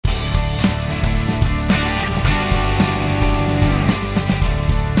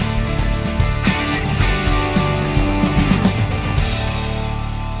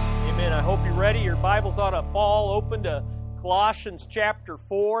Bible open to Colossians chapter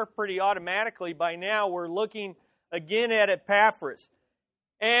 4 pretty automatically by now. We're looking again at Epaphras.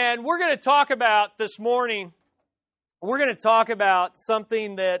 And we're going to talk about this morning, we're going to talk about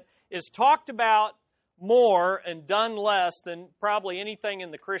something that is talked about more and done less than probably anything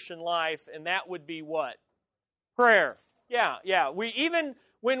in the Christian life, and that would be what? Prayer. Yeah. Even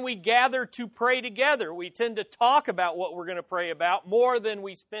when we gather to pray together, we tend to talk about what we're going to pray about more than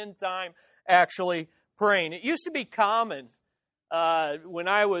we spend time actually praying. It used to be common when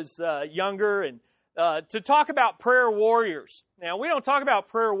I was younger and to talk about prayer warriors. Now, we don't talk about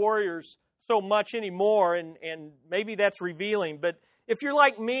prayer warriors so much anymore, and maybe that's revealing, but if you're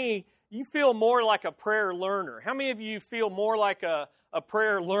like me, you feel more like a prayer learner. How many of you feel more like a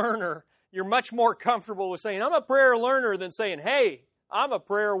prayer learner? You're much more comfortable with saying, I'm a prayer learner, than saying, hey, I'm a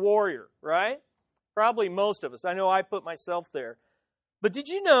prayer warrior, right? Probably most of us. I know I put myself there. But did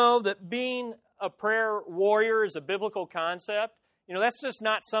you know that being a prayer warrior is a biblical concept? You know, that's just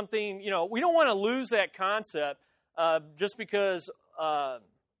not something, we don't want to lose that concept just because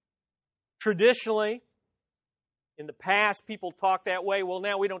traditionally, in the past, people talk that way. Well,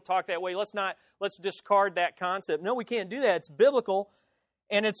 now we don't talk that way. Let's discard that concept. No, we can't do that. It's biblical.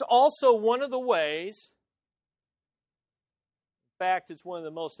 And it's also one of the ways, in fact, it's one of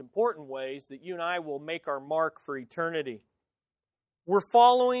the most important ways that you and I will make our mark for eternity. We're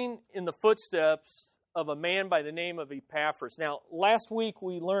following in the footsteps of a man by the name of Epaphras. Now, last week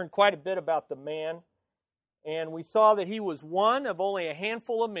we learned quite a bit about the man, and we saw that he was one of only a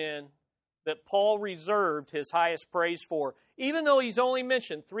handful of men that Paul reserved his highest praise for, even though he's only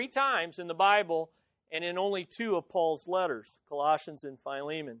mentioned 3 times in the Bible and in only 2 of Paul's letters, Colossians and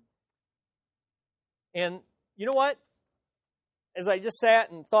Philemon. And you know what? As I just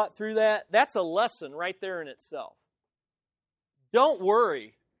sat and thought through that, that's a lesson right there in itself. Don't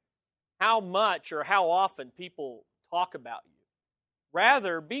worry how much or how often people talk about you.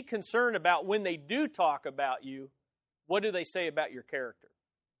 Rather, be concerned about when they do talk about you, what do they say about your character?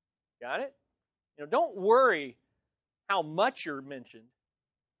 Got it? Don't worry how much you're mentioned.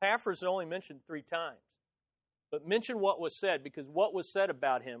 Epaphras is only mentioned 3 times. But mention what was said, because what was said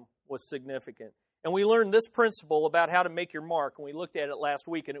about him was significant. And we learned this principle about how to make your mark, and we looked at it last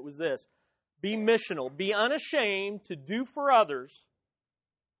week, and it was this. Be missional. Be unashamed to do for others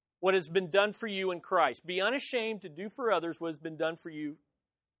what has been done for you in Christ. Be unashamed to do for others what has been done for you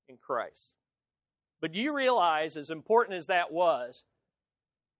in Christ. But do you realize, as important as that was,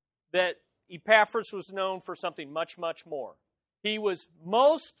 that Epaphras was known for something much, much more? He was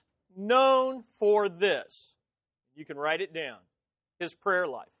most known for this. You can write it down. His prayer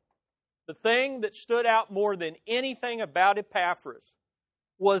life. The thing that stood out more than anything about Epaphras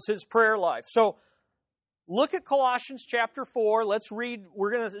was his prayer life. So, look at Colossians chapter 4. Let's read.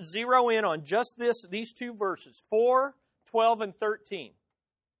 We're going to zero in on just these 2 verses, 4, 12, and 13.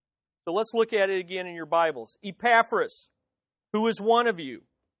 So let's look at it again in your Bibles. Epaphras, who is one of you,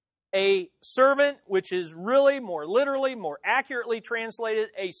 a servant, which is really more literally, more accurately translated,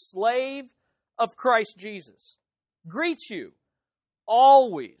 a slave of Christ Jesus, greets you,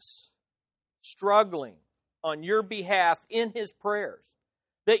 always struggling on your behalf in his prayers,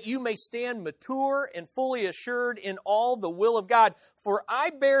 that you may stand mature and fully assured in all the will of God. For I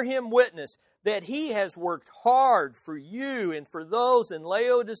bear him witness that he has worked hard for you and for those in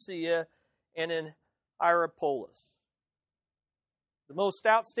Laodicea and in Hierapolis. The most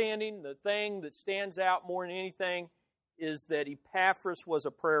outstanding, the thing that stands out more than anything, is that Epaphras was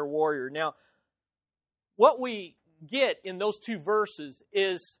a prayer warrior. Now, what we get in those 2 verses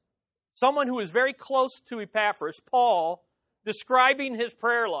is someone who is very close to Epaphras, Paul, describing his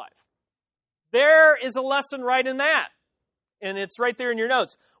prayer life. There is a lesson right in that. And it's right there in your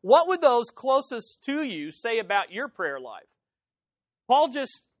notes. What would those closest to you say about your prayer life? Paul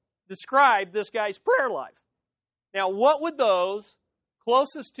just described this guy's prayer life. Now, what would those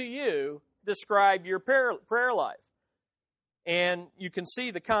closest to you describe your prayer life? And you can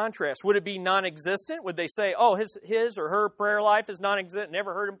see the contrast. Would it be non-existent? Would they say, oh, his or her prayer life is non-existent,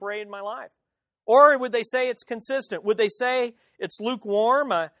 never heard him pray in my life? Or would they say it's consistent? Would they say it's lukewarm?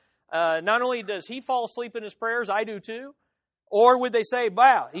 Not only does he fall asleep in his prayers, I do too. Or would they say,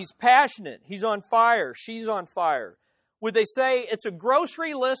 wow, he's passionate, he's on fire, she's on fire? Would they say it's a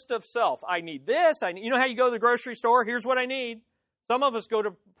grocery list of self? I need this. You know how you go to the grocery store? Here's what I need. Some of us go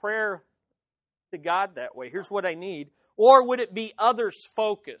to prayer to God that way. Here's what I need. Or would it be others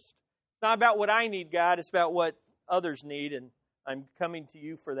focused? It's not about what I need, God. It's about what others need, and I'm coming to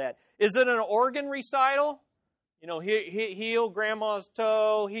you for that. Is it an organ recital? Heal Grandma's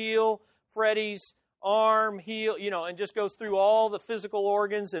toe, heal Freddie's arm, heal, and just goes through all the physical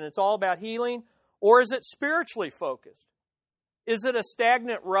organs, and it's all about healing? Or is it spiritually focused? Is it a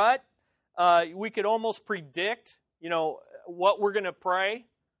stagnant rut? We could almost predict, what we're going to pray.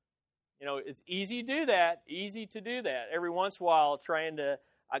 It's easy to do that. Every once in a while, trying to,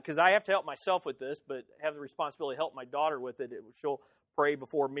 because I have to help myself with this, but have the responsibility to help my daughter with it. She'll pray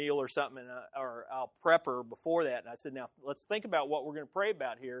before a meal or something, or I'll prep her before that. And I said, now, let's think about what we're going to pray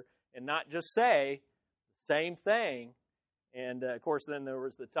about here and not just say the same thing. And, of course, then there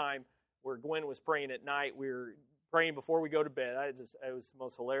was the time where Gwen was praying at night. We were praying before we go to bed. It was the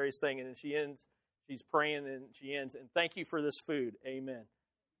most hilarious thing. And then she's praying, and she ends, and thank you for this food. Amen.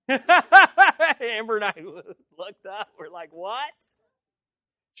 Amber and I looked up. We're like, what?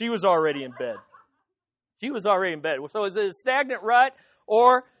 She was already in bed. So is it a stagnant rut,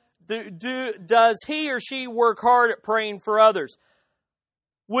 or does he or she work hard at praying for others?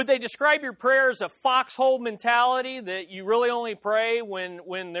 Would they describe your prayer as a foxhole mentality, that you really only pray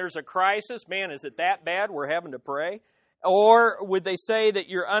when there's a crisis? Man, is it that bad we're having to pray? Or would they say that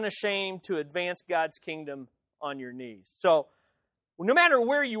you're unashamed to advance God's kingdom on your knees? So, no matter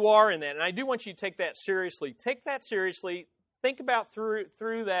where you are in that, and I do want you to take that seriously. Take that seriously. Think about through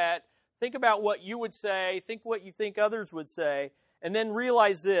that. Think about what you would say. Think what you think others would say. And then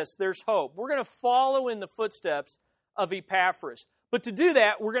realize this, there's hope. We're going to follow in the footsteps of Epaphras. But to do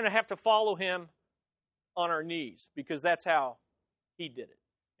that, we're going to have to follow him on our knees, because that's how he did it.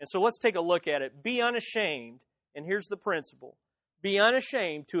 And so let's take a look at it. Be unashamed, and here's the principle. Be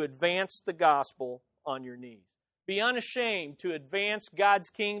unashamed to advance the gospel on your knees. Be unashamed to advance God's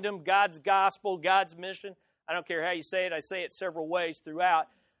kingdom, God's gospel, God's mission. I don't care how you say it. I say it several ways throughout.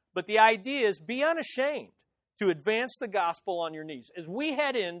 But the idea is be unashamed to advance the gospel on your knees. As we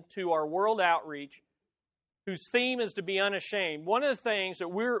head into our world outreach, whose theme is to be unashamed, one of the things that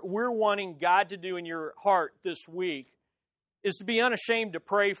we're wanting God to do in your heart this week is to be unashamed to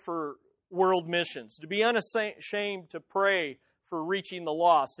pray for world missions, to be unashamed to pray for reaching the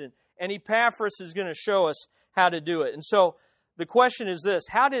lost. And Epaphras is going to show us how to do it. And so the question is this: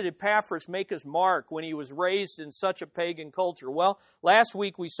 how did Epaphras make his mark when he was raised in such a pagan culture? Well, last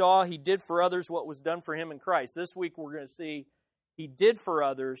week we saw he did for others what was done for him in Christ. This week we're going to see he did for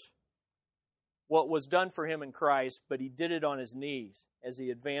others what was done for him in Christ, but he did it on his knees as he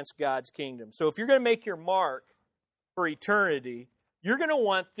advanced God's kingdom. So if you're going to make your mark for eternity, you're going to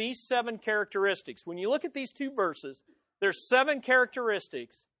want these 7 characteristics. When you look at these 2 verses, there's 7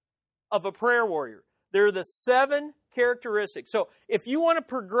 characteristics of a prayer warrior. They're the 7 characteristics. So if you want to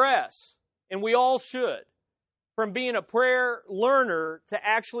progress, and we all should, from being a prayer learner to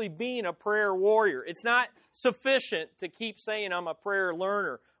actually being a prayer warrior, it's not sufficient to keep saying I'm a prayer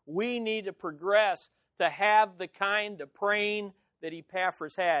learner. We need to progress to have the kind of praying that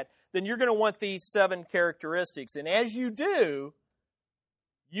Epaphras had. Then you're going to want these 7 characteristics. And as you do,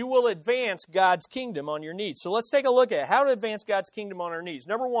 you will advance God's kingdom on your knees. So let's take a look at how to advance God's kingdom on our knees.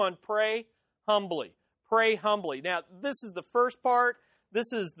 Number 1, pray humbly. Pray humbly. Now, this is the first part.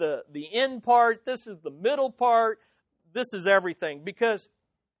 This is the end part. This is the middle part. This is everything. Because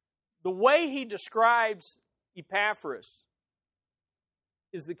the way he describes Epaphras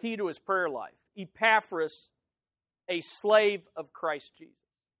is the key to his prayer life. Epaphras, a slave of Christ Jesus.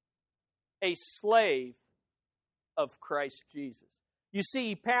 A slave of Christ Jesus. You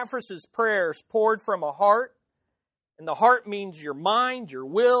see, Epaphras' prayers poured from a heart, and the heart means your mind, your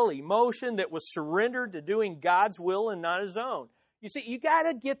will, emotion that was surrendered to doing God's will and not his own. You see, you got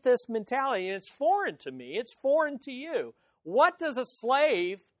to get this mentality, and it's foreign to me. It's foreign to you. What is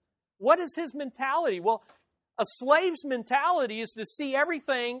his mentality? Well, a slave's mentality is to see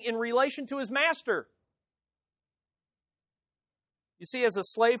everything in relation to his master. You see, as a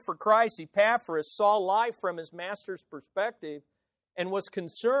slave for Christ, Epaphras saw life from his master's perspective and was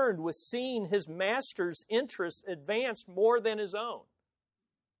concerned with seeing his master's interests advanced more than his own.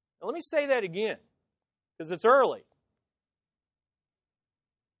 Now, let me say that again, because it's early.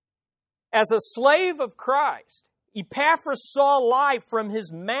 As a slave of Christ, Epaphras saw life from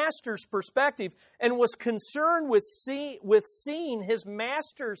his master's perspective and was concerned with seeing his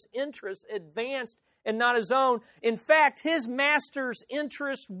master's interests advanced and not his own. In fact, his master's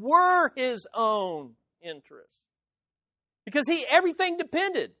interests were his own interests. Because everything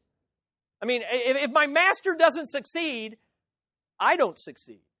depended. I mean, if my master doesn't succeed, I don't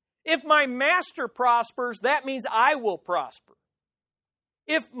succeed. If my master prospers, that means I will prosper.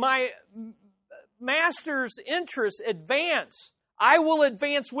 If my master's interests advance, I will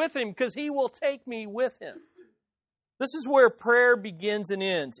advance with him because he will take me with him. This is where prayer begins and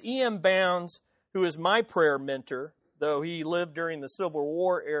ends. E.M. Bounds, who is my prayer mentor, though he lived during the Civil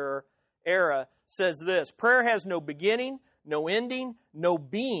War era, says this: prayer has no beginning, no ending, no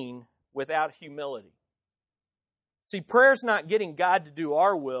being, without humility. See, prayer's not getting God to do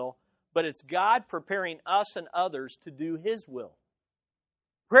our will, but it's God preparing us and others to do His will.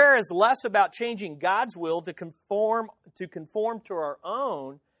 Prayer is less about changing God's will to conform to our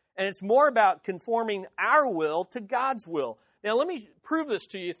own, and it's more about conforming our will to God's will. Now, let me prove this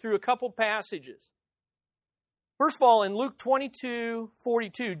to you through a couple passages. First of all, in Luke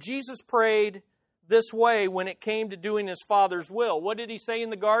 22:42, Jesus prayed this way when it came to doing His Father's will. What did He say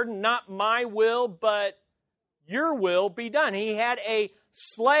in the garden? Not my will, but your will be done. He had a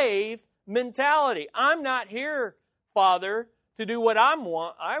slave mentality. I'm not here, Father, to do what I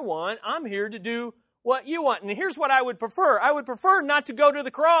want. I'm here to do what you want. And here's what I would prefer. I would prefer not to go to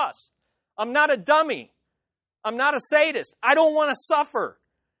the cross. I'm not a dummy. I'm not a sadist. I don't want to suffer.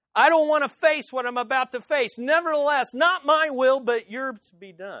 I don't want to face what I'm about to face. Nevertheless, not my will, but yours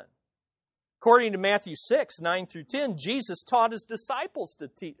be done. According to Matthew 6:9-10, Jesus taught His disciples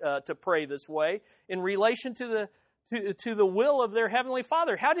to pray this way in relation to the will of their Heavenly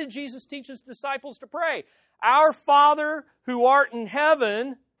Father. How did Jesus teach His disciples to pray? Our Father who art in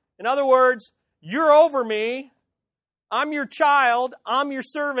heaven, in other words, you're over me, I'm your child, I'm your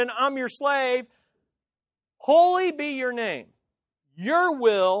servant, I'm your slave, holy be your name. Your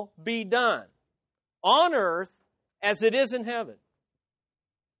will be done on earth as it is in heaven.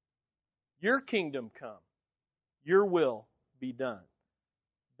 Your kingdom come. Your will be done.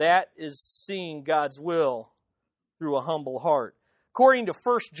 That is seeing God's will through a humble heart. According to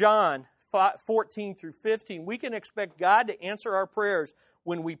 1 John 14-15, we can expect God to answer our prayers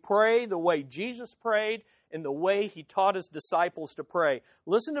when we pray the way Jesus prayed and the way He taught His disciples to pray.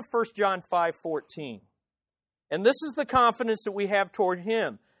 Listen to 1 John 5:14. And this is the confidence that we have toward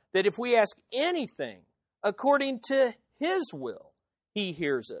Him, that if we ask anything according to His will, He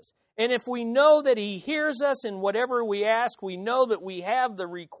hears us. And if we know that He hears us in whatever we ask, we know that we have the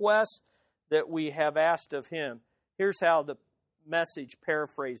request that we have asked of Him. Here's how the Message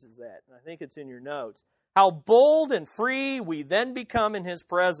paraphrases that, and I think it's in your notes. How bold and free we then become in His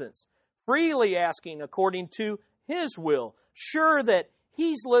presence, freely asking according to His will, sure that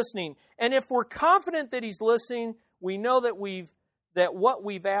He's listening. And if we're confident that He's listening, we know that what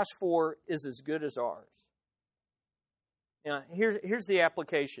we've asked for is as good as ours. Now, here's the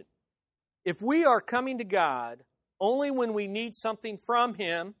application. If we are coming to God only when we need something from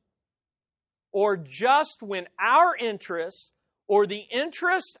Him, or just when our interests or the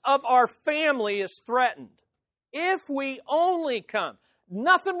interest of our family is threatened, if we only come,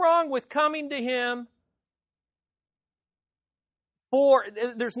 nothing wrong with coming to Him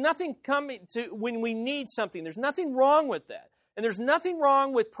there's nothing coming to when we need something. There's nothing wrong with that. And there's nothing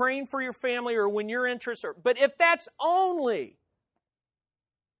wrong with praying for your family or when your interests are. But if that's only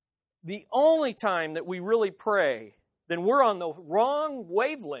the only time that we really pray, then we're on the wrong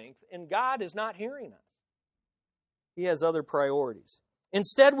wavelength and God is not hearing us. He has other priorities.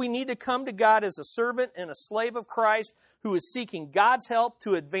 Instead, we need to come to God as a servant and a slave of Christ who is seeking God's help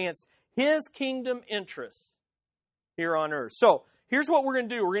to advance His kingdom interests here on earth. So, here's what we're going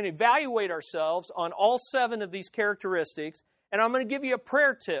to do. We're going to evaluate ourselves on all 7 of these characteristics, and I'm going to give you a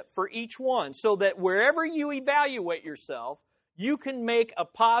prayer tip for each one so that wherever you evaluate yourself, you can make a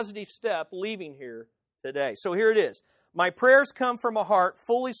positive step leaving here today. So here it is. My prayers come from a heart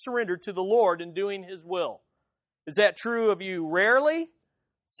fully surrendered to the Lord and doing His will. Is that true of you rarely?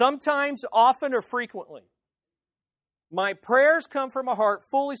 Sometimes, often, or frequently? My prayers come from a heart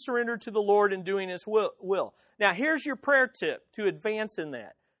fully surrendered to the Lord and doing His will. Now, here's your prayer tip to advance in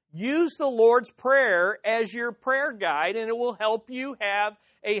that. Use the Lord's Prayer as your prayer guide, and it will help you have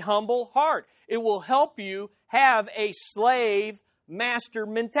a humble heart. It will help you have a slave-master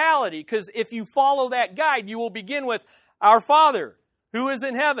mentality, because if you follow that guide, you will begin with, Our Father, who is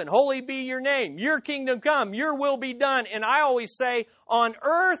in heaven, holy be your name, your kingdom come, your will be done. And I always say, on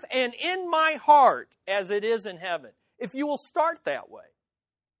earth and in my heart, as it is in heaven. If you will start that way,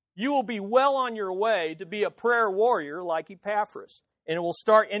 you will be well on your way to be a prayer warrior like Epaphras. And it will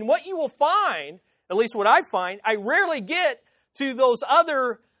start, and what you will find, at least what I find, I rarely get to those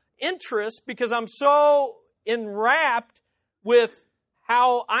other interests because I'm so enwrapped with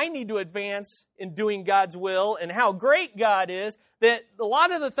how I need to advance in doing God's will and how great God is, that a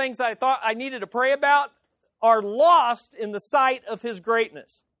lot of the things that I thought I needed to pray about are lost in the sight of His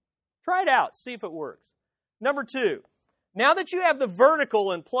greatness. Try it out. See if it works. Number 2, now that you have the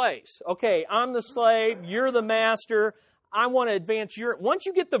vertical in place, okay, I'm the slave, you're the master, I want to advance your... Once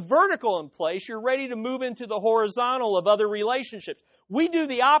you get the vertical in place, you're ready to move into the horizontal of other relationships. We do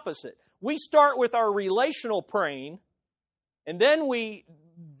the opposite. We start with our relational praying, and then we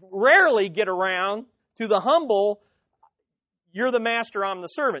rarely get around to the humble, you're the master, I'm the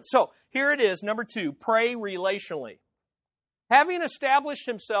servant. So here it is, number 2, pray relationally. Having established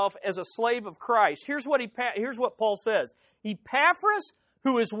himself as a slave of Christ, here's what Paul says. Epaphras,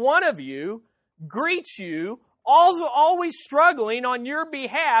 who is one of you, greets you, also always struggling on your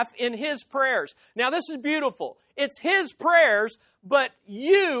behalf in his prayers. Now this is beautiful. It's his prayers, but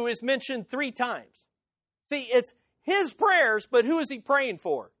you is mentioned 3 times. See, it's his prayers, but who is he praying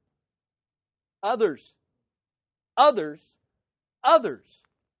for? Others. Others. Others.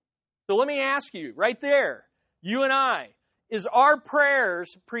 So let me ask you, right there, you and I, is our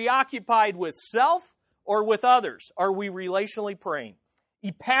prayers preoccupied with self or with others? Are we relationally praying?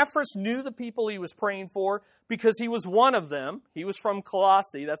 Epaphras knew the people he was praying for because he was one of them. He was from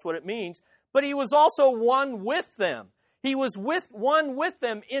Colossae, that's what it means. But he was also one with them. He was one with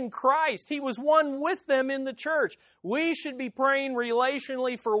them in Christ. He was one with them in the church. We should be praying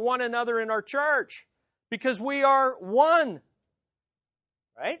relationally for one another in our church because we are one.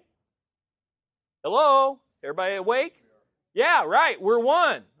 Right? Hello? Everybody awake? Yeah, right. We're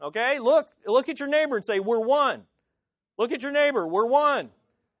one. Okay? Look at your neighbor and say, we're one. Look at your neighbor. We're one.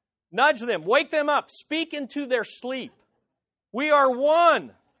 Nudge them. Wake them up. Speak into their sleep. We are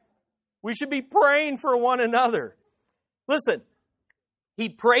one. We should be praying for one another. Listen, he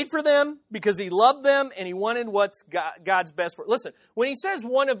prayed for them because he loved them and he wanted what's God's best for. Listen, when he says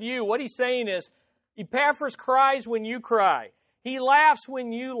one of you, what he's saying is, Epaphras cries when you cry. He laughs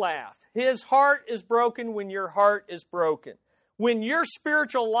when you laugh. His heart is broken when your heart is broken. When your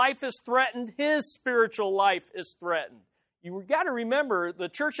spiritual life is threatened, his spiritual life is threatened. You've got to remember, the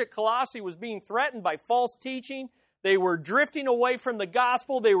church at Colossae was being threatened by false teaching. They were drifting away from the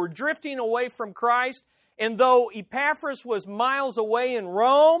gospel. They were drifting away from Christ. And though Epaphras was miles away in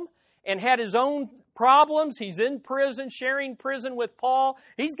Rome and had his own problems, he's in prison, sharing prison with Paul.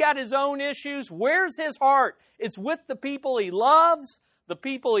 He's got his own issues. Where's his heart? It's with the people he loves, the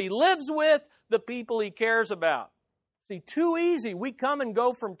people he lives with, the people he cares about. See, too easy. We come and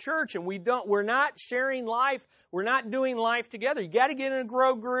go from church and we're not sharing life. We're not doing life together. You got to get in a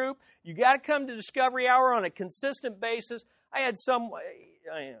grow group. You got to come to Discovery Hour on a consistent basis. I had some,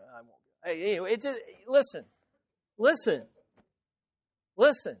 listen.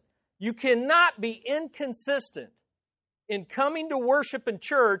 You cannot be inconsistent in coming to worship in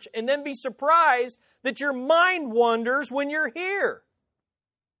church and then be surprised that your mind wanders when you're here.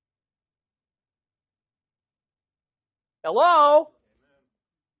 Hello?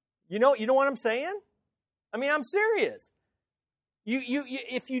 You know what I'm saying? I mean, I'm serious.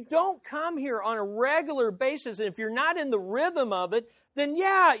 If you don't come here on a regular basis, and if you're not in the rhythm of it, then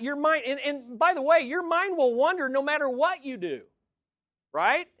yeah, your mind, and by the way, your mind will wander no matter what you do.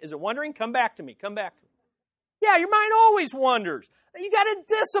 Right? Is it wandering? Come back to me. Yeah, your mind always wanders. You got to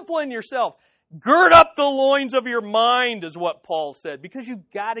discipline yourself. Gird up the loins of your mind is what Paul said, because you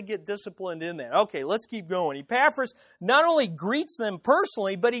got to get disciplined in that. Okay, let's keep going. Epaphras not only greets them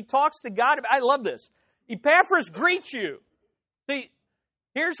personally, but he talks to God. I love this. Epaphras greets you. See,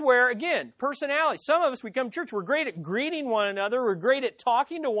 here's where, again, personality. Some of us, we come to church, we're great at greeting one another. We're great at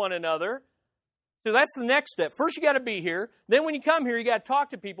talking to one another. So that's the next step. First, you got to be here. Then when you come here, you got to talk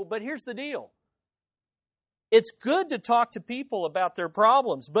to people. But here's the deal. It's good to talk to people about their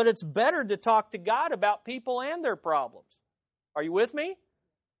problems, but it's better to talk to God about people and their problems. Are you with me?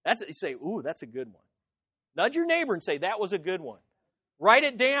 You say, ooh, that's a good one. Nudge your neighbor and say, that was a good one. Write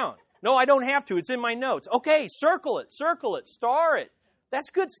it down. No, I don't have to. It's in my notes. Okay, circle it, star it. That's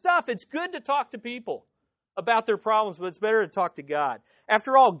good stuff. It's good to talk to people about their problems, but it's better to talk to God.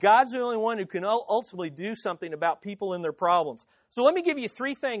 After all, God's the only one who can ultimately do something about people and their problems. So let me give you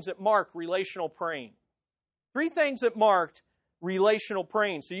 3 things that mark relational praying. 3 things that marked relational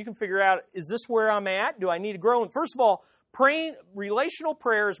praying. So you can figure out, is this where I'm at? Do I need to grow? And first of all, relational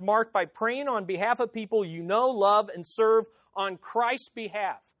prayer is marked by praying on behalf of people you know, love, and serve on Christ's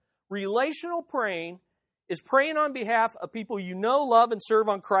behalf. Relational praying is praying on behalf of people you know, love, and serve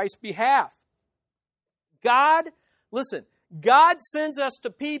on Christ's behalf. God sends us to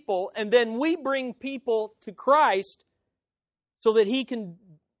people, and then we bring people to Christ so that He can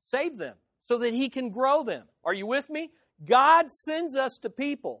save them, so that He can grow them. Are you with me? God sends us to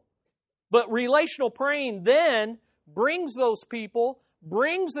people. But relational praying then brings those people,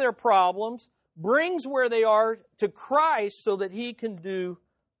 brings their problems, brings where they are to Christ so that He can do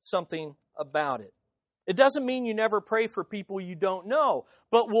something about it. It doesn't mean you never pray for people you don't know,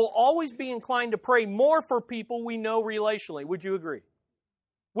 but we'll always be inclined to pray more for people we know relationally. Would you agree?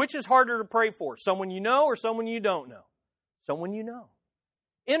 Which is harder to pray for, someone you know or someone you don't know? Someone you know.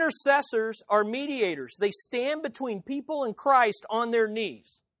 Intercessors are mediators. They stand between people and Christ on their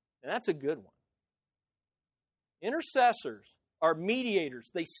knees. And that's a good one. Intercessors are mediators.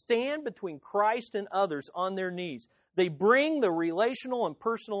 They stand between Christ and others on their knees. They bring the relational and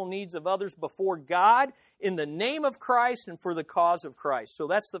personal needs of others before God in the name of Christ and for the cause of Christ. So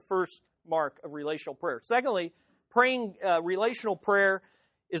that's the first mark of relational prayer. Secondly, praying relational prayer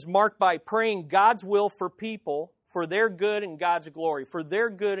is marked by praying God's will for people for their good and God's glory. For their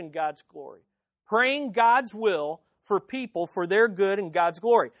good and God's glory. Praying God's will for people for their good and God's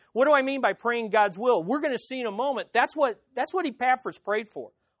glory. What do I mean by praying God's will? We're going to see in a moment. That's what Epaphras prayed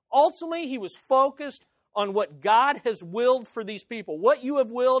for. Ultimately, he was focused on what God has willed for these people. What you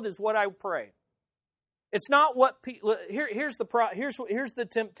have willed is what I pray. It's not what here's the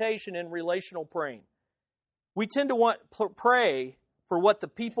temptation in relational praying. We tend to pray for what the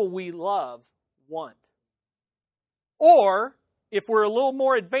people we love want. Or, if we're a little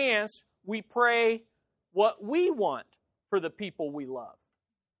more advanced, we pray what we want for the people we love.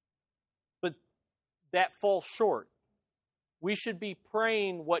 But that falls short. We should be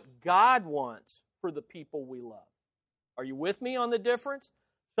praying what God wants for the people we love. Are you with me on the difference?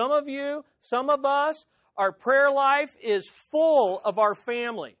 Some of you, some of us, our prayer life is full of our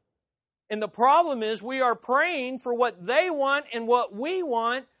family. And the problem is we are praying for what they want and what we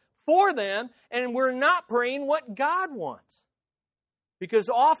want for them, and we're not praying what God wants. Because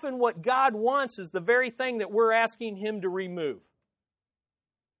often what God wants is the very thing that we're asking Him to remove.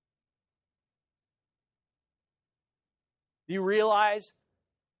 Do you realize,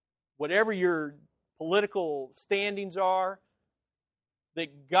 whatever your political standings are,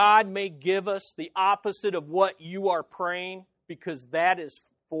 that God may give us the opposite of what you are praying because that is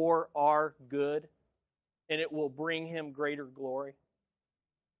for our good and it will bring Him greater glory?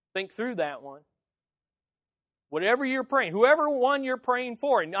 Think through that one. Whatever you're praying, whoever one you're praying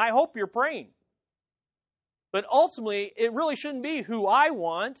for, and I hope you're praying. But ultimately, it really shouldn't be who I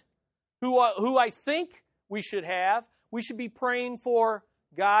want, who I think we should have. We should be praying for,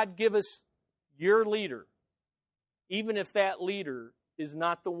 God, give us your leader, even if that leader is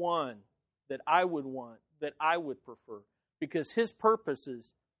not the one that I would want, that I would prefer, because His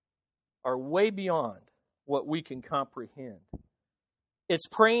purposes are way beyond what we can comprehend. It's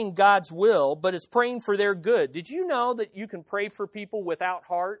praying God's will, but it's praying for their good. Did you know that you can pray for people without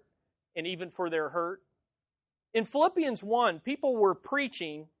heart and even for their hurt? In Philippians 1, people were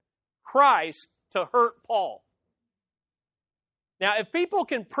preaching Christ to hurt Paul. Now, if people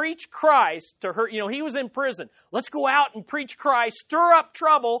can preach Christ to hurt, he was in prison. Let's go out and preach Christ, stir up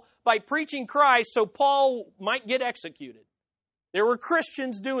trouble by preaching Christ so Paul might get executed. There were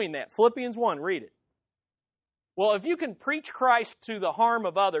Christians doing that. Philippians 1, read it. Well, if you can preach Christ to the harm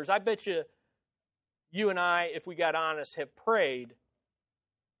of others, I bet you and I, if we got honest, have prayed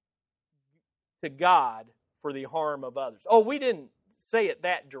to God for the harm of others. Oh, we didn't say it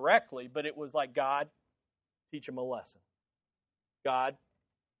that directly, but it was like, God, teach them a lesson. God,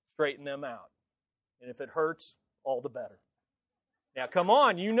 straighten them out. And if it hurts, all the better. Now, come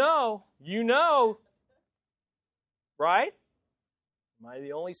on, you know. Right? Am I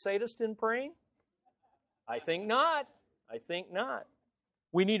the only sadist in praying? I think not.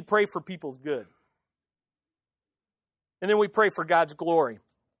 We need to pray for people's good. And then we pray for God's glory.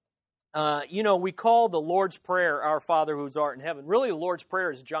 We call the Lord's Prayer, Our Father who art in heaven. Really, the Lord's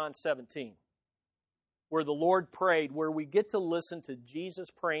Prayer is John 17, where the Lord prayed, where we get to listen to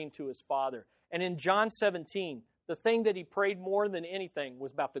Jesus praying to His Father. And in John 17, the thing that He prayed more than anything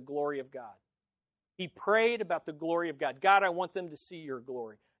was about the glory of God. He prayed about the glory of God. God, I want them to see your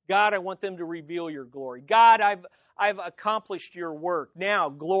glory. God, I want them to reveal your glory. God, I've accomplished your work. Now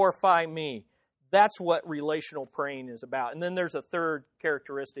glorify me. That's what relational praying is about. And then there's a third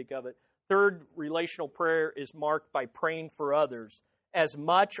characteristic of it. Third, relational prayer is marked by praying for others as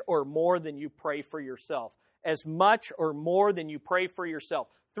much or more than you pray for yourself. As much or more than you pray for yourself.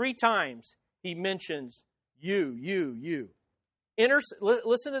 3 times he mentions you.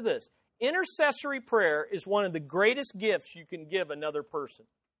 Listen to this. Intercessory prayer is one of the greatest gifts you can give another person.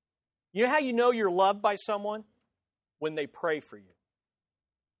 You know how you know you're loved by someone? When they pray for you.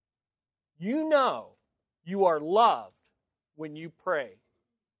 You know you are loved when you pray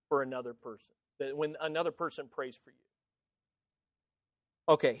for another person. When another person prays for you.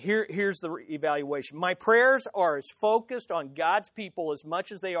 Okay, here's the evaluation. My prayers are as focused on God's people as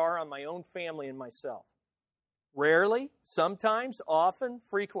much as they are on my own family and myself. Rarely, sometimes, often,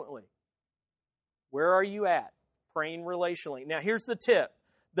 frequently. Where are you at? Praying relationally. Now, here's the tip.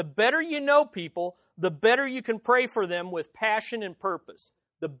 The better you know people, the better you can pray for them with passion and purpose.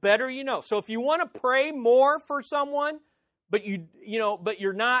 The better you know. So if you want to pray more for someone, but get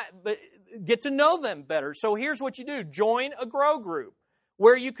to know them better. So here's what you do. Join a grow group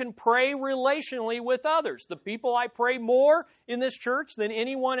where you can pray relationally with others. The people I pray more in this church than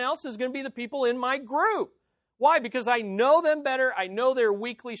anyone else is going to be the people in my group. Why? Because I know them better. I know their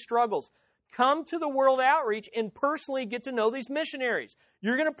weekly struggles. Come to the World Outreach and personally get to know these missionaries.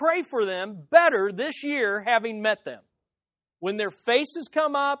 You're going to pray for them better this year having met them. When their faces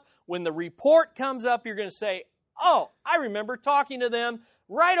come up, when the report comes up, you're going to say, oh, I remember talking to them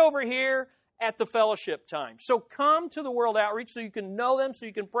right over here at the fellowship time. So come to the World Outreach so you can know them, so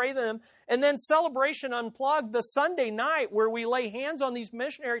you can pray them. And then Celebration Unplugged, the Sunday night where we lay hands on these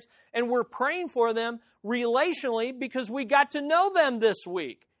missionaries and we're praying for them relationally because we got to know them this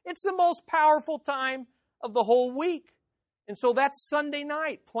week. It's the most powerful time of the whole week. And so that's Sunday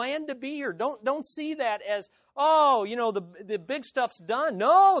night. Plan to be here. Don't see that as, oh, the big stuff's done.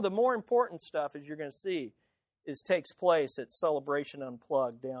 No, the more important stuff, as you're going to see, takes place at Celebration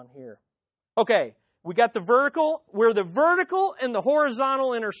Unplugged down here. Okay, we got the vertical. Where the vertical and the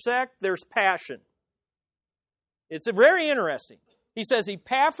horizontal intersect, there's passion. It's very interesting. He says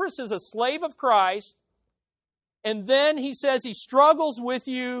Epaphras is a slave of Christ, and then he says he struggles with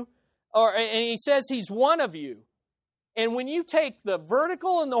you, and he says he's one of you. And when you take the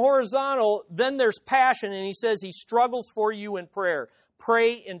vertical and the horizontal, then there's passion, and he says he struggles for you in prayer.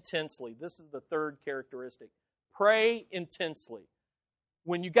 Pray intensely. This is the third characteristic. Pray intensely.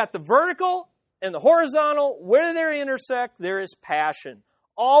 When you got the vertical and the horizontal, where they intersect, there is passion.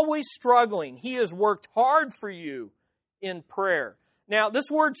 Always struggling. He has worked hard for you in prayer. Now, this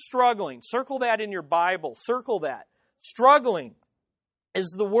word struggling, circle that in your Bible. Circle that. Struggling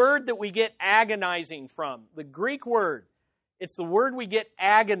is the word that we get agonizing from. The Greek word. It's the word we get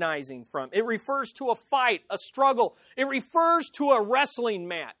agonizing from. It refers to a fight, a struggle. It refers to a wrestling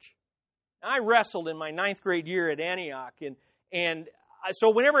match. I wrestled in my 9th grade year at Antioch, and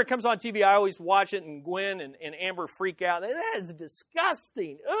so whenever it comes on TV, I always watch it, and Gwen and Amber freak out. That is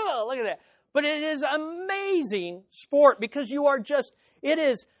disgusting. Oh, look at that. But it is amazing sport because you are just, it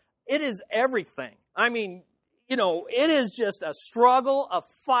is everything. I mean, it is just a struggle, a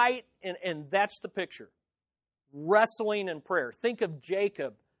fight, and that's the picture. Wrestling and prayer. Think of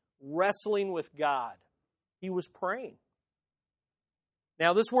Jacob wrestling with God. He was praying.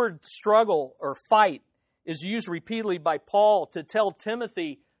 Now, this word struggle or fight is used repeatedly by Paul to tell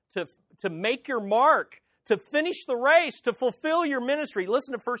Timothy to make your mark, to finish the race, to fulfill your ministry.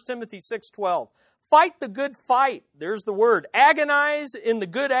 Listen to 1 Timothy 6:12. Fight the good fight. There's the word. Agonize in the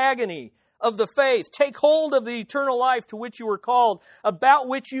good agony of the faith. Take hold of the eternal life to which you were called, about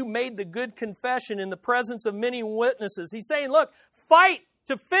which you made the good confession in the presence of many witnesses. He's saying, look, fight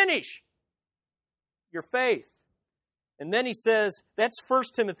to finish your faith. And then he says, that's 1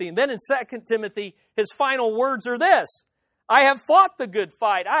 Timothy. And then in 2 Timothy, his final words are this. I have fought the good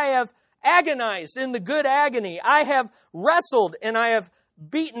fight. I have agonized in the good agony. I have wrestled and I have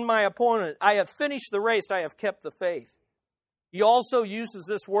beaten my opponent. I have finished the race. I have kept the faith. He also uses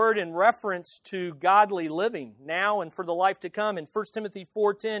this word in reference to godly living now and for the life to come. In 1 Timothy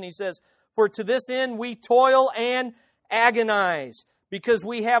 4:10, he says, for to this end we toil and agonize, because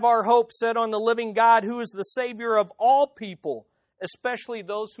we have our hope set on the living God, who is the Savior of all people, especially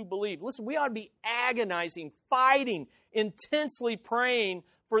those who believe. Listen, we ought to be agonizing, fighting, intensely praying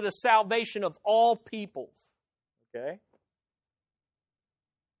for the salvation of all peoples. Okay?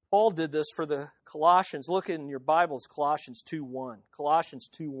 Paul did this for the Colossians. Look in your Bibles, Colossians 2:1. Colossians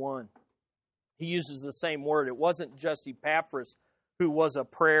 2:1. He uses the same word. It wasn't just Epaphras who was a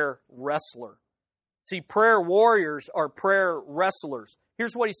prayer wrestler. See, prayer warriors are prayer wrestlers.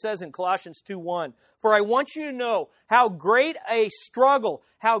 Here's what he says in Colossians 2:1. For I want you to know how great a struggle,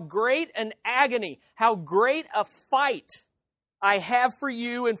 how great an agony, how great a fight I have for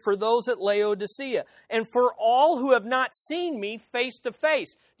you and for those at Laodicea, and for all who have not seen me face to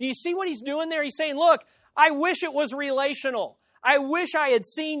face. Do you see what he's doing there? He's saying, look, I wish it was relational. I wish I had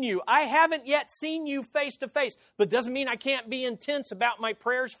seen you. I haven't yet seen you face to face, but doesn't mean I can't be intense about my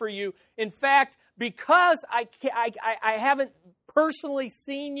prayers for you. In fact, because I haven't personally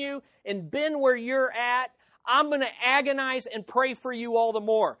seen you and been where you're at, I'm going to agonize and pray for you all the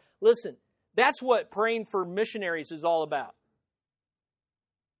more. Listen, that's what praying for missionaries is all about.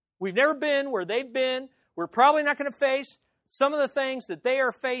 We've never been where they've been. We're probably not going to face some of the things that they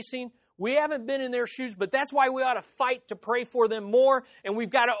are facing. We haven't been in their shoes, but that's why we ought to fight to pray for them more, and we've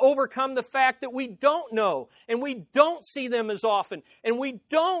got to overcome the fact that we don't know, and we don't see them as often, and we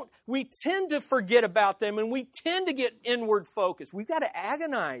tend to forget about them, and we tend to get inward focused. We've got to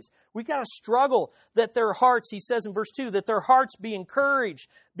agonize. We've got to struggle that their hearts, he says in verse 2, that their hearts be encouraged,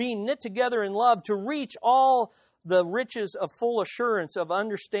 being knit together in love, to reach all the riches of full assurance of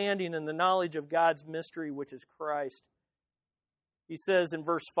understanding and the knowledge of God's mystery, which is Christ. He says in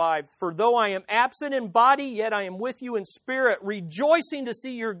verse 5, "For though I am absent in body, yet I am with you in spirit, rejoicing to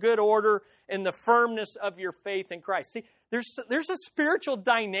see your good order and the firmness of your faith in Christ." See, there's a spiritual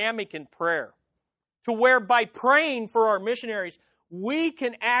dynamic in prayer to where by praying for our missionaries, we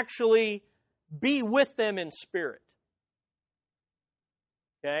can actually be with them in spirit.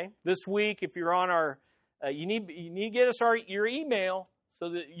 Okay? This week, if you're on our, you need to get us your email so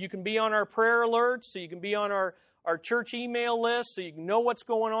that you can be on our prayer alerts, so you can be on our church email list, so you can know what's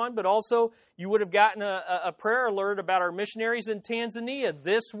going on. But also, you would have gotten a prayer alert about our missionaries in Tanzania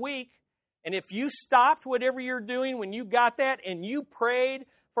this week. And if you stopped whatever you're doing when you got that and you prayed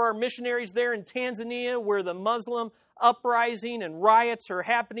for our missionaries there in Tanzania, where the Muslim uprising and riots are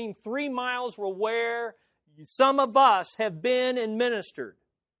happening 3 miles from where some of us have been and ministered,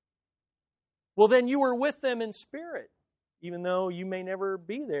 well, then you were with them in spirit, even though you may never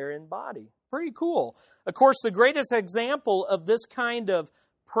be there in body. Pretty cool. Of course, the greatest example of this kind of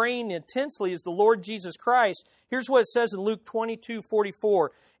praying intensely is the Lord Jesus Christ. Here's what it says in Luke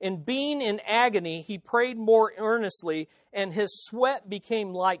 22:44. "And being in agony, he prayed more earnestly, and his sweat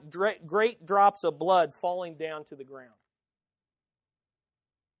became like great drops of blood falling down to the ground."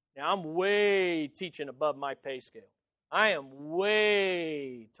 Now, I'm way teaching above my pay scale. I am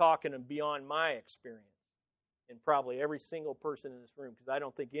way talking beyond my experience, and probably every single person in this room, because I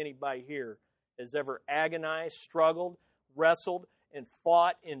don't think anybody here has ever agonized, struggled, wrestled, and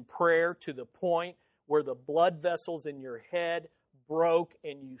fought in prayer to the point where the blood vessels in your head broke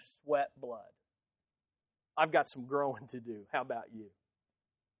and you sweat blood. I've got some growing to do. How about you?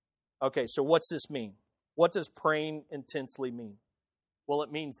 Okay, so what's this mean? What does praying intensely mean? Well,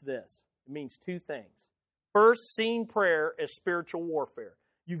 it means this. It means two things. First, seeing prayer as spiritual warfare.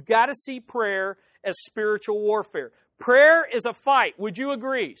 You've got to see prayer as spiritual warfare. Prayer is a fight. Would you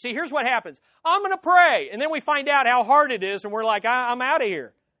agree? See, here's what happens. I'm going to pray. And then we find out how hard it is, and we're like, I'm out of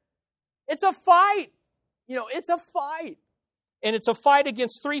here. It's a fight. It's a fight. And it's a fight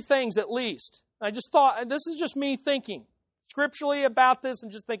against three things at least. I just thought, this is just me thinking scripturally about this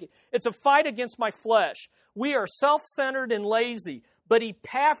and just thinking. It's a fight against my flesh. We are self-centered and lazy. But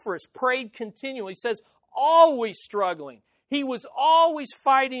Epaphras prayed continually. He says, always struggling. He was always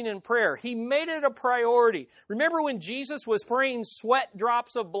fighting in prayer. He made it a priority. Remember when Jesus was praying sweat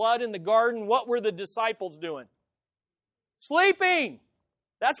drops of blood in the garden? What were the disciples doing? Sleeping.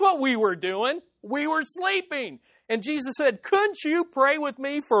 That's what we were doing. We were sleeping. And Jesus said, couldn't you pray with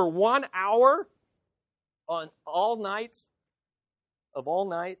me for 1 hour on all nights of all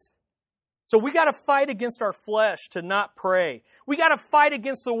nights? So we got to fight against our flesh to not pray. We got to fight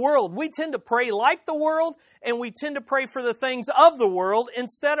against the world. We tend to pray like the world, and we tend to pray for the things of the world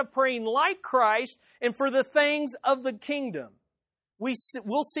instead of praying like Christ and for the things of the kingdom.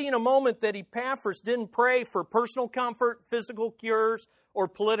 We'll see in a moment that Epaphras didn't pray for personal comfort, physical cures, or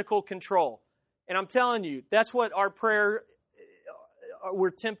political control. And I'm telling you, that's what our prayer,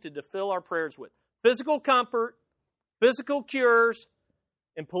 we're tempted to fill our prayers with. Physical comfort, physical cures,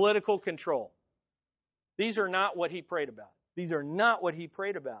 and political control. These are not what he prayed about. These are not what he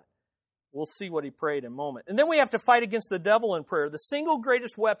prayed about. We'll see what he prayed in a moment. And then we have to fight against the devil in prayer. The single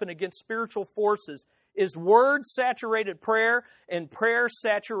greatest weapon against spiritual forces is word-saturated prayer and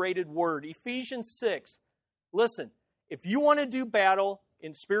prayer-saturated word. Ephesians 6. Listen, if you want to do battle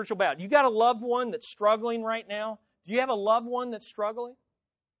in spiritual battle, you got a loved one that's struggling right now? Do you have a loved one that's struggling?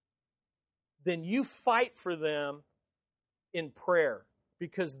 Then you fight for them in prayer.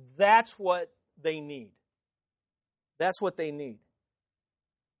 Because that's what they need. That's what they need.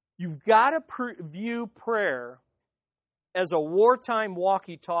 You've got to view prayer as a wartime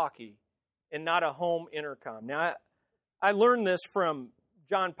walkie-talkie and not a home intercom. Now, I learned this from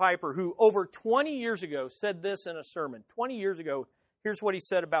John Piper, who over 20 years ago said this in a sermon. 20 years ago, here's what he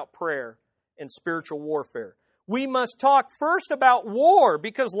said about prayer and spiritual warfare. We must talk first about war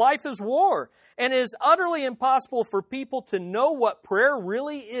because life is war. And it is utterly impossible for people to know what prayer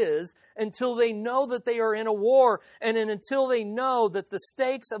really is until they know that they are in a war and until they know that the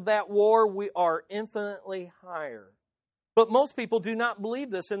stakes of that war are infinitely higher. But most people do not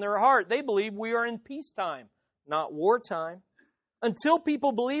believe this in their heart. They believe we are in peacetime, not wartime. Until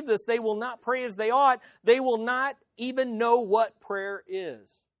people believe this, they will not pray as they ought. They will not even know what prayer is.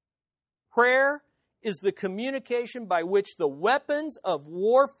 Prayer is the communication by which the weapons of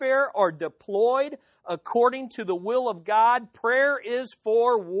warfare are deployed according to the will of God. Prayer is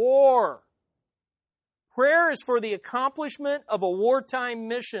for war. Prayer is for the accomplishment of a wartime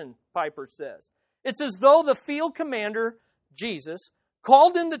mission, Piper says. It's as though the field commander, Jesus,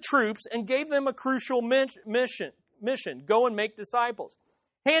 called in the troops and gave them a crucial mission. Go and make disciples.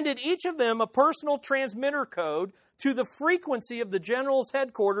 handed each of them a personal transmitter code to the frequency of the general's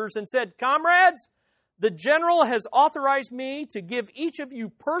headquarters and said, "Comrades, the general has authorized me to give each of you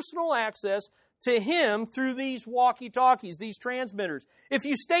personal access to him through these walkie-talkies, these transmitters. If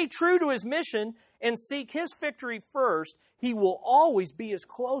you stay true to his mission and seek his victory first, he will always be as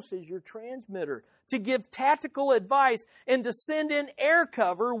close as your transmitter to give tactical advice and to send in air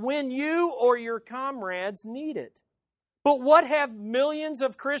cover when you or your comrades need it." But what have millions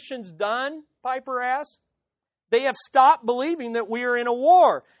of Christians done, Piper asks? They have stopped believing that we are in a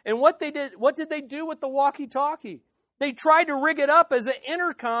war. And what did they do with the walkie-talkie? They tried to rig it up as an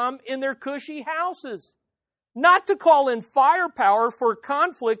intercom in their cushy houses. Not to call in firepower for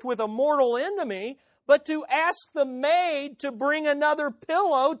conflict with a mortal enemy, but to ask the maid to bring another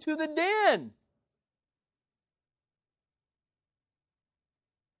pillow to the den.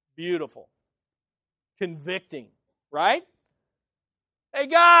 Beautiful. Convicting, right? Hey,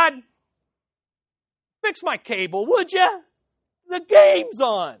 God, fix my cable, would you? The game's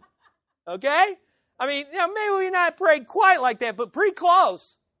on. Okay? I mean, maybe we not prayed quite like that, but pretty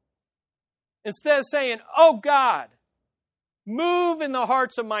close. Instead of saying, "Oh God, move in the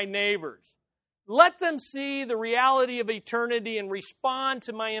hearts of my neighbors. Let them see the reality of eternity and respond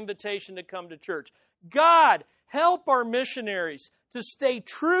to my invitation to come to church. God, help our missionaries to stay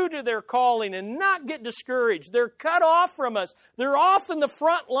true to their calling and not get discouraged. They're cut off from us. They're off in the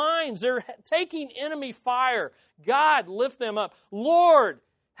front lines. They're taking enemy fire. God, lift them up. Lord,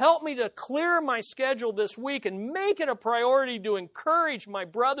 help me to clear my schedule this week and make it a priority to encourage my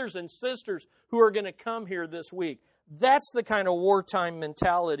brothers and sisters who are going to come here this week." That's the kind of wartime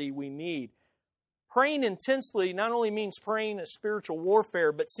mentality we need. Praying intensely not only means praying as spiritual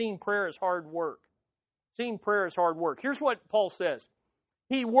warfare, but seeing prayer as hard work. Seeing prayer as hard work. Here's what Paul says.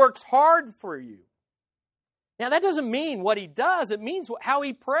 He works hard for you. Now, that doesn't mean what he does. It means how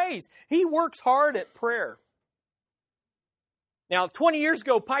he prays. He works hard at prayer. Now, 20 years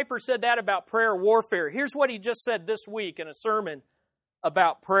ago, Piper said that about prayer warfare. Here's what he just said this week in a sermon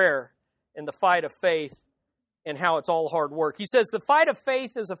about prayer and the fight of faith and how it's all hard work. He says, "The fight of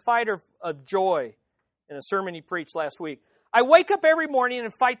faith is a fight of joy," in a sermon he preached last week. "I wake up every morning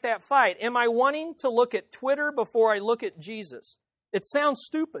and fight that fight. Am I wanting to look at Twitter before I look at Jesus? It sounds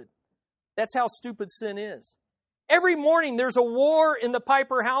stupid. That's how stupid sin is. Every morning there's a war in the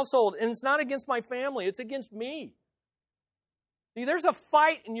Piper household, and it's not against my family, it's against me. See, there's a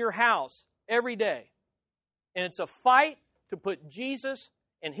fight in your house every day, and it's a fight to put Jesus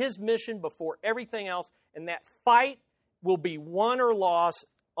and his mission before everything else, and that fight will be won or lost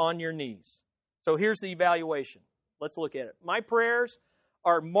on your knees." So here's the evaluation. Let's look at it. My prayers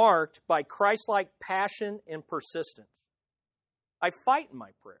are marked by Christ-like passion and persistence. I fight in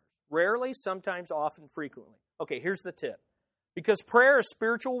my prayers. Rarely, sometimes, often, frequently. Okay, here's the tip. Because prayer is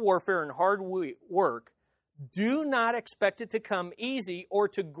spiritual warfare and hard work, do not expect it to come easy or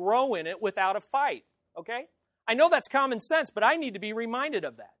to grow in it without a fight. Okay? I know that's common sense, but I need to be reminded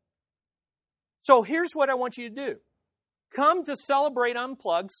of that. So here's what I want you to do. Come to Celebrate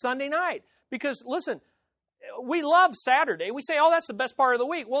Unplugged Sunday night. Because, listen, we love Saturday. We say, "Oh, that's the best part of the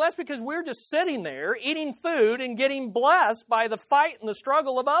week." Well, that's because we're just sitting there, eating food, and getting blessed by the fight and the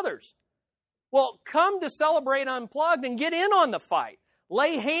struggle of others. Well, come to Celebrate Unplugged and get in on the fight.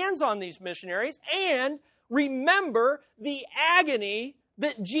 Lay hands on these missionaries and remember the agony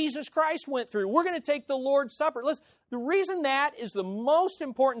that Jesus Christ went through. We're going to take the Lord's Supper. Listen, the reason that is the most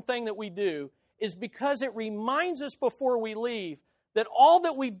important thing that we do is because it reminds us before we leave that all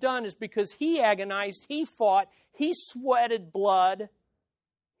that we've done is because he agonized, he fought, he sweated blood,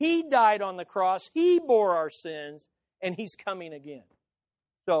 he died on the cross, he bore our sins, and he's coming again.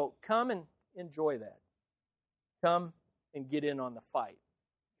 So come and enjoy that. Come and get in on the fight.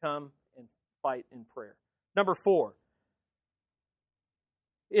 Come and fight in prayer. Number 4,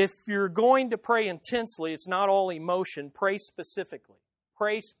 if you're going to pray intensely, it's not all emotion, pray specifically.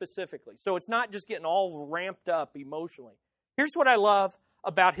 Pray specifically. So it's not just getting all ramped up emotionally. Here's what I love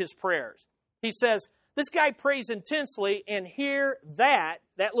about his prayers. He says, this guy prays intensely, and here that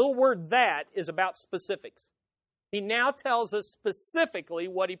little word "that" is about specifics. He now tells us specifically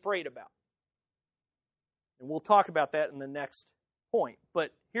what he prayed about. And we'll talk about that in the next point.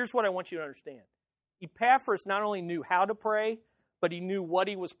 But here's what I want you to understand. Epaphras not only knew how to pray, but he knew what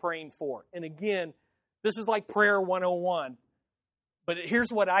he was praying for. And again, this is like prayer 101. But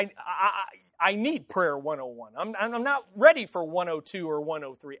here's what I need prayer 101. I'm not ready for 102 or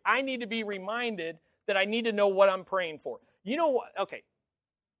 103. I need to be reminded that I need to know what I'm praying for. You know what? Okay.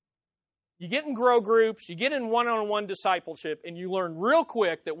 You get in grow groups, you get in one-on-one discipleship, and you learn real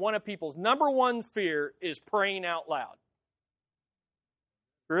quick that one of people's number one fear is praying out loud.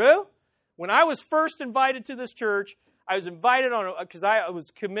 True? When I was first invited to this church, I was invited on because I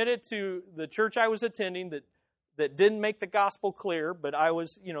was committed to the church I was attending that didn't make the gospel clear, but I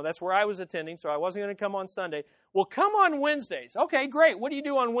was, that's where I was attending, so I wasn't going to come on Sunday. Well, come on Wednesdays. Okay, great. What do you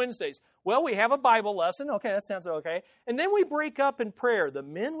do on Wednesdays? Well, we have a Bible lesson. Okay, that sounds okay. And then we break up in prayer, the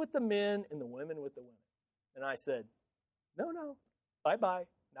men with the men and the women with the women. And I said, no, bye-bye,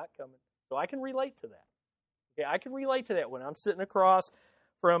 not coming. So I can relate to that. Okay, I can relate to that when I'm sitting across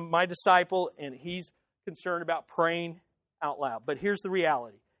from my disciple and he's concerned about praying out loud. But here's the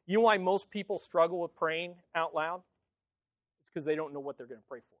reality. You know why most people struggle with praying out loud? It's because they don't know what they're going to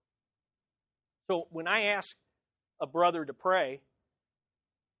pray for. So when I ask a brother to pray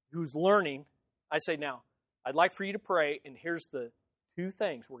who's learning, I say, now, I'd like for you to pray, and here's the 2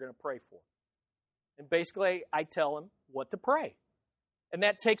 things we're going to pray for. And basically, I tell him what to pray. And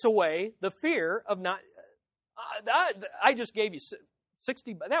that takes away the fear of not... I just gave you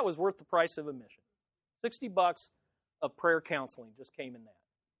 60... That was worth the price of admission. $60 of prayer counseling just came in that.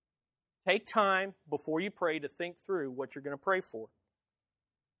 Take time before you pray to think through what you're going to pray for.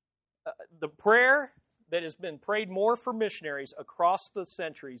 The prayer that has been prayed more for missionaries across the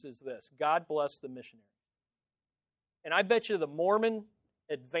centuries is this: God bless the missionaries. And I bet you the Mormon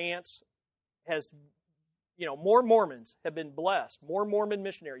advance has, more Mormons have been blessed, more Mormon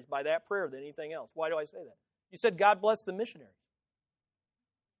missionaries by that prayer than anything else. Why do I say that? You said God bless the missionaries.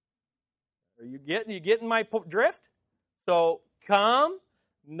 Are you getting my drift? So come,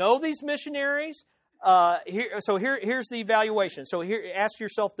 know these missionaries. Here's the evaluation. So here, ask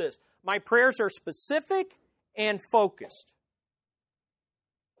yourself this: my prayers are specific and focused.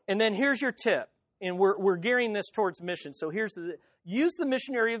 And then here's your tip, and we're gearing this towards mission. So use the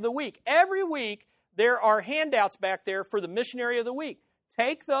missionary of the week. Every week there are handouts back there for the missionary of the week.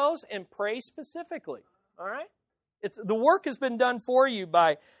 Take those and pray specifically. All right? The work has been done for you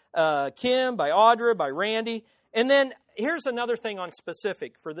by Kim, by Audra, by Randy. And then here's another thing on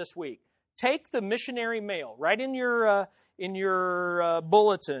specific for this week. Take the missionary mail. Right in your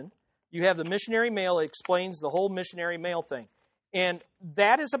bulletin, you have the missionary mail. It explains the whole missionary mail thing. And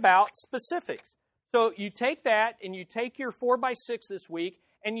that is about specifics. So you take that and you take your 4x6 this week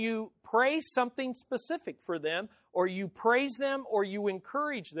and you pray something specific for them, or you praise them, or you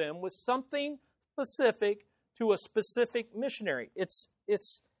encourage them with something specific to a specific missionary. It's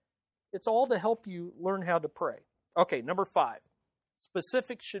all to help you learn how to pray. Okay, number 5.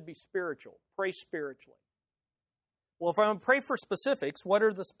 Specifics should be spiritual. Pray spiritually. Well, if I'm going to pray for specifics, what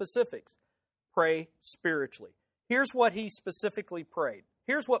are the specifics? Pray spiritually. Here's what he specifically prayed.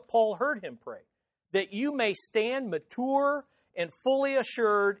 Here's what Paul heard him pray: that you may stand mature and fully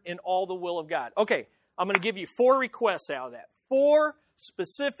assured in all the will of God. Okay, I'm going to give you 4 requests out of that. 4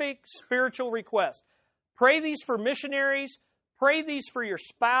 specific spiritual requests. Pray these for missionaries. Pray these for your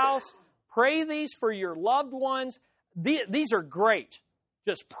spouse. Pray these for your loved ones. These are great.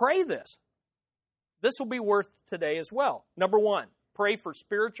 Just pray this. This will be worth today as well. Number 1, pray for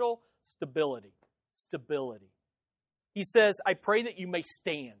spiritual stability. Stability. He says, I pray that you may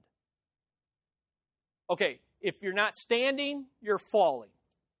stand. Okay, if you're not standing, you're falling.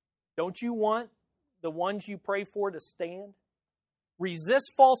 Don't you want the ones you pray for to stand?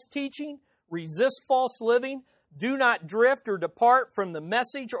 Resist false teaching. Resist false living. Do not drift or depart from the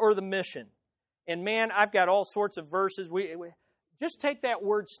message or the mission. And man, I've got all sorts of verses. Just take that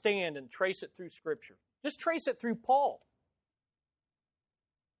word stand and trace it through Scripture. Just trace it through Paul.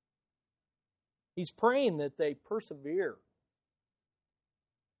 He's praying that they persevere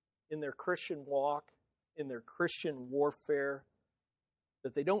in their Christian walk, in their Christian warfare,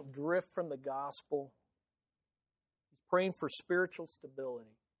 that they don't drift from the gospel. He's praying for spiritual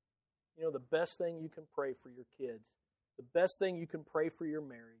stability. You know, the best thing you can pray for your kids, the best thing you can pray for your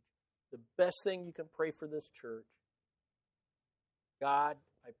marriage, the best thing you can pray for this church: God,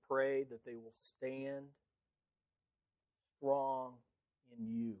 I pray that they will stand strong in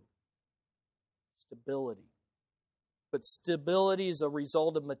you. Stability. But stability is a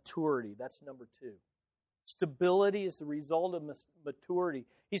result of maturity. That's number 2. Stability is the result of maturity.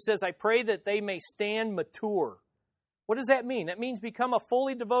 He says, I pray that they may stand mature. What does that mean? That means become a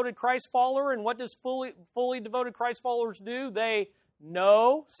fully devoted Christ follower. And what does fully devoted Christ followers do? They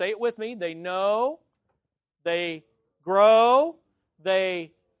know, say it with me, they know, they grow,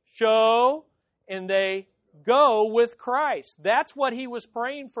 they show, and they go with Christ. That's what he was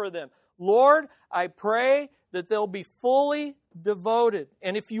praying for them. Lord, I pray that they'll be fully devoted.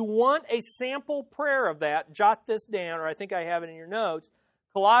 And if you want a sample prayer of that, jot this down, or I think I have it in your notes.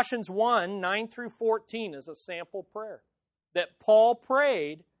 Colossians 1, 9 through 14 is a sample prayer that Paul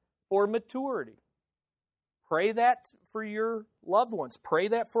prayed for maturity. Pray that for your loved ones. Pray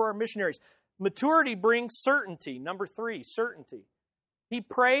that for our missionaries. Maturity brings certainty. Number 3, certainty. He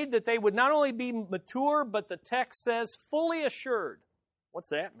prayed that they would not only be mature, but the text says fully assured. What's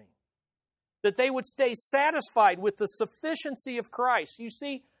that mean? That they would stay satisfied with the sufficiency of Christ. You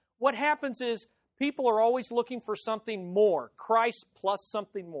see, what happens is people are always looking for something more. Christ plus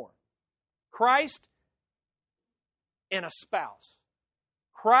something more. Christ and a spouse.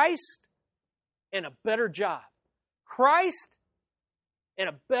 Christ and a better job. Christ and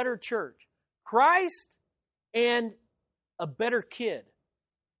a better church. Christ and a better kid.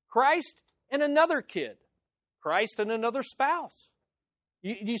 Christ and another kid. Christ and another spouse.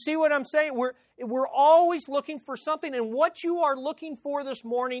 Do you see what I'm saying? We're always looking for something, and what you are looking for this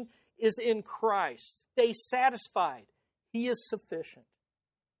morning is in Christ. Stay satisfied. He is sufficient.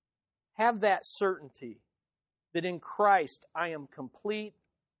 Have that certainty that in Christ I am complete.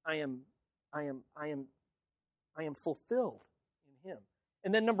 I am fulfilled in Him.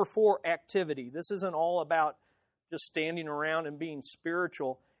 And then number 4, activity. This isn't all about just standing around and being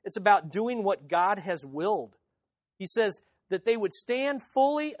spiritual. It's about doing what God has willed. He says that they would stand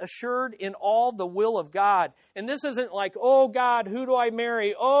fully assured in all the will of God. And this isn't like, oh God, who do I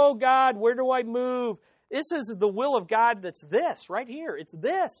marry? Oh God, where do I move? This is the will of God that's this, right here. It's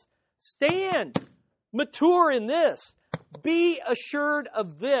this. Stand. Mature in this. Be assured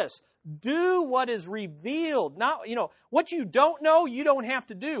of this. Do what is revealed. Not, what you don't know, you don't have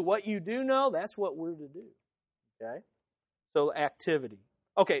to do. What you do know, that's what we're to do. Okay? So activity.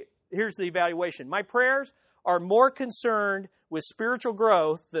 Okay, here's the evaluation. My prayers are more concerned with spiritual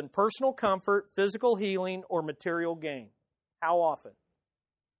growth than personal comfort, physical healing, or material gain. How often?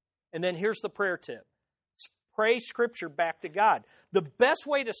 And then here's the prayer tip. Pray Scripture back to God. The best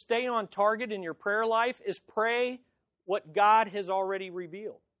way to stay on target in your prayer life is pray what God has already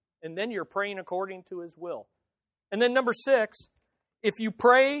revealed. And then you're praying according to His will. And then number 6, if you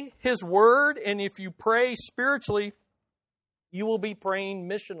pray His Word and if you pray spiritually, you will be praying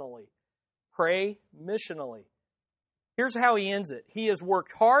missionally. Pray missionally. Here's how he ends it. He has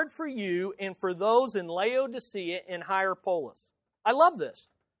worked hard for you and for those in Laodicea and Hierapolis. I love this.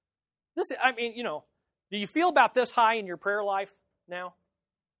 Do you feel about this high in your prayer life now?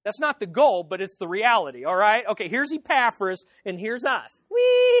 That's not the goal, but it's the reality, all right? Okay, here's Epaphras, and here's us.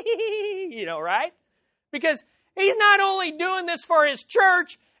 Whee! Right? Because he's not only doing this for his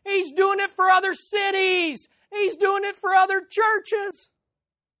church, he's doing it for other cities. He's doing it for other churches.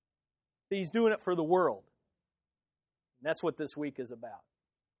 He's doing it for the world. And that's what this week is about.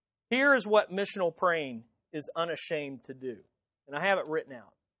 Here is what missional praying is unashamed to do. And I have it written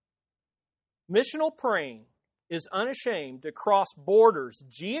out. Missional praying is unashamed to cross borders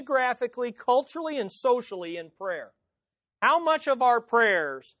geographically, culturally, and socially in prayer. How much of our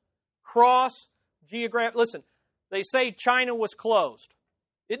prayers cross geographic? Listen, they say China was closed.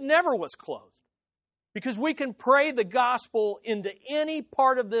 It never was closed. Because we can pray the gospel into any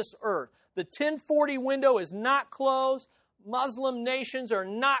part of this earth. The 1040 window is not closed. Muslim nations are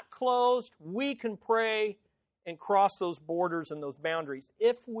not closed. We can pray and cross those borders and those boundaries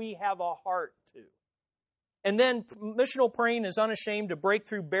if we have a heart to. And then missional praying is unashamed to break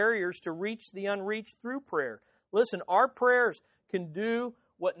through barriers to reach the unreached through prayer. Listen, our prayers can do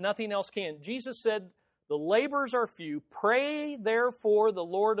what nothing else can. Jesus said, the laborers are few. Pray therefore the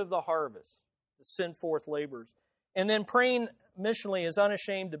Lord of the harvest to send forth laborers. And then praying missionally is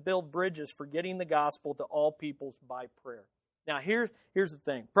unashamed to build bridges for getting the gospel to all peoples by prayer. Now here's the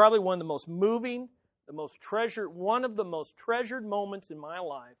thing. Probably one of the most moving, one of the most treasured moments in my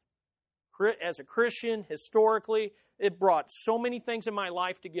life. As a Christian, historically, it brought so many things in my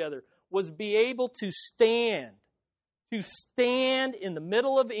life together, was be able to stand in the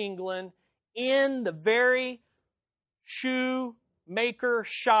middle of England in the very shoemaker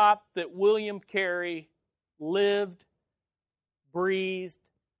shop that William Carey lived, breathed,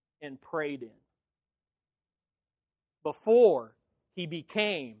 and prayed in before he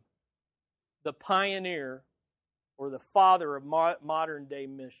became the pioneer or the father of modern day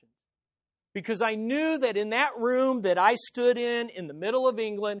missions. Because I knew that in that room that I stood in the middle of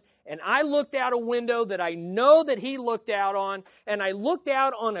England, and I looked out a window that I know that he looked out on, and I looked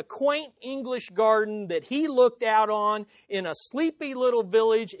out on a quaint English garden that he looked out on in a sleepy little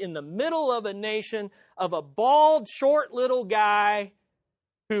village in the middle of a nation of a bald, short little guy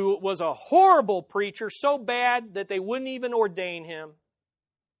who was a horrible preacher, so bad that they wouldn't even ordain him,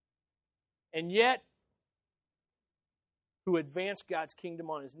 and yet who advanced God's kingdom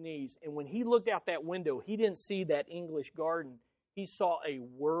on his knees. And when he looked out that window, he didn't see that English garden. He saw a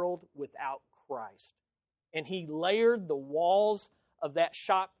world without Christ. And he layered the walls of that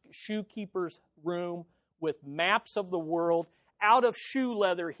shoekeeper's room with maps of the world. Out of shoe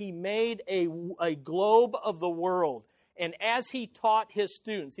leather, he made a globe of the world. And as he taught his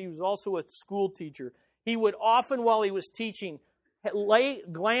students, he was also a school teacher, he would often, while he was teaching,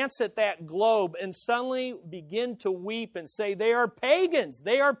 glance at that globe and suddenly begin to weep and say, they are pagans,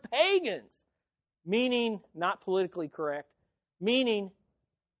 they are pagans. Meaning, not politically correct, meaning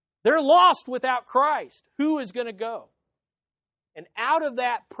they're lost without Christ. Who is going to go? And out of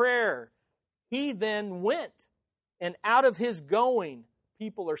that prayer, he then went. And out of his going,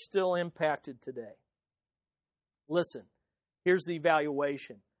 people are still impacted today. Listen, here's the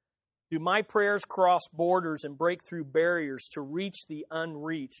evaluation. Do my prayers cross borders and break through barriers to reach the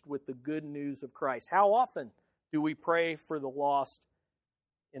unreached with the good news of Christ? How often do we pray for the lost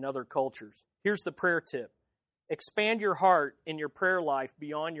in other cultures? Here's the prayer tip. Expand your heart and your prayer life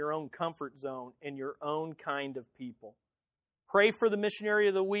beyond your own comfort zone and your own kind of people. Pray for the missionary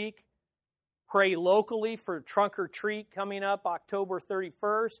of the week. Pray locally for Trunk or Treat coming up October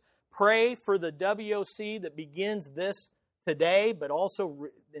 31st. Pray for the WOC that begins this today, but also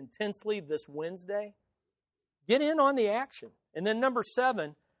intensely this Wednesday. Get in on the action. And then number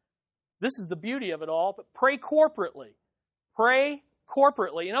 7, this is the beauty of it all, but pray corporately. Pray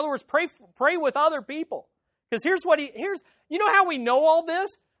corporately. In other words, pray with other people. Because you know how we know all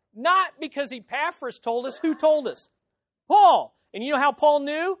this? Not because Epaphras told us. Who told us? Paul. And you know how Paul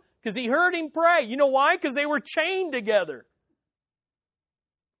knew? Because he heard him pray. You know why? Because they were chained together.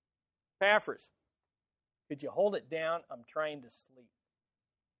 Epaphras, could you hold it down? I'm trying to sleep.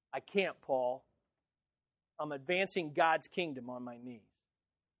 I can't, Paul. I'm advancing God's kingdom on my knees.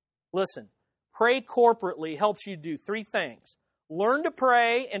 Listen, pray corporately helps you do 3 things. Learn to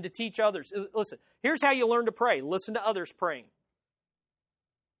pray and to teach others. Listen, here's how you learn to pray. Listen to others praying.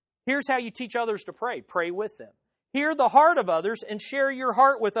 Here's how you teach others to pray. Pray with them. Hear the heart of others and share your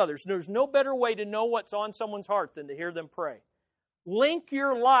heart with others. There's no better way to know what's on someone's heart than to hear them pray. Link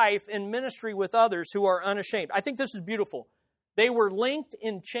your life and ministry with others who are unashamed. I think this is beautiful. They were linked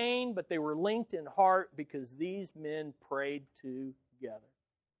in chain, but they were linked in heart because these men prayed together.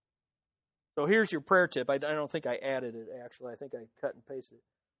 So here's your prayer tip. I don't think I added it, actually. I think I cut and pasted it.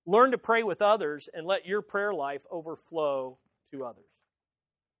 Learn to pray with others and let your prayer life overflow to others.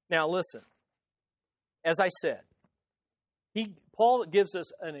 Now listen, as I said, Paul gives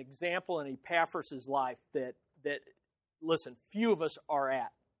us an example in Epaphras' life that, listen, few of us are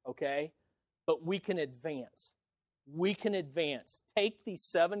at, okay? But we can advance. We can advance. Take these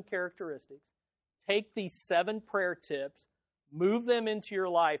 7 characteristics, take these 7 prayer tips, move them into your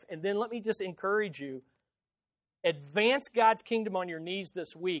life, and then let me just encourage you, advance God's kingdom on your knees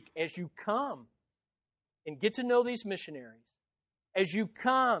this week as you come and get to know these missionaries. As you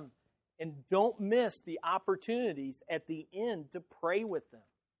come and don't miss the opportunities at the end to pray with them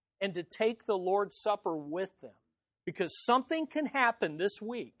and to take the Lord's Supper with them. Because something can happen this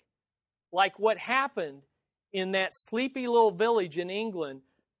week, like what happened in that sleepy little village in England.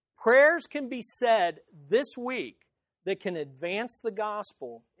 Prayers can be said this week that can advance the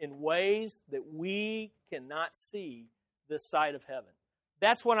gospel in ways that we cannot see this side of heaven.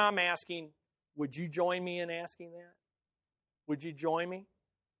 That's what I'm asking. Would you join me in asking that? Would you join me?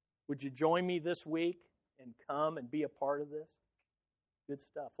 Would you join me this week and come and be a part of this? Good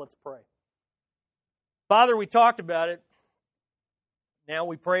stuff. Let's pray. Father, we talked about it. Now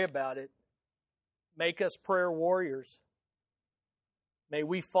we pray about it. Make us prayer warriors. May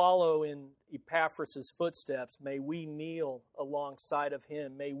we follow in Epaphras' footsteps. May we kneel alongside of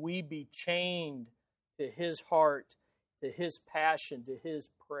him. May we be chained to his heart, to his passion, to his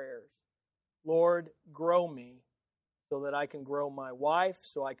prayers. Lord, grow me so that I can grow my wife,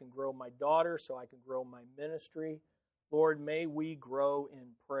 so I can grow my daughter, so I can grow my ministry. Lord, may we grow in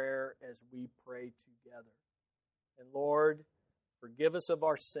prayer as we pray together. And Lord, forgive us of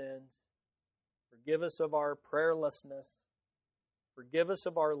our sins. Forgive us of our prayerlessness. Forgive us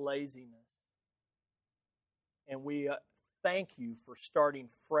of our laziness. And we thank you for starting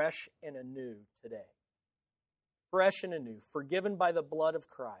fresh and anew today. Fresh and anew, forgiven by the blood of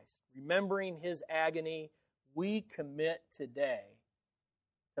Christ. Remembering his agony, we commit today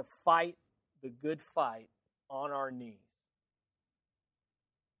to fight the good fight on our knees.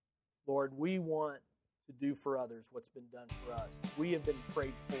 Lord, we want to do for others what's been done for us. We have been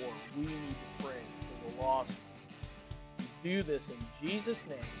prayed for. We need to pray for the lost. We do this in Jesus'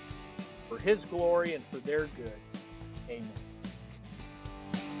 name, for his glory and for their good. Amen.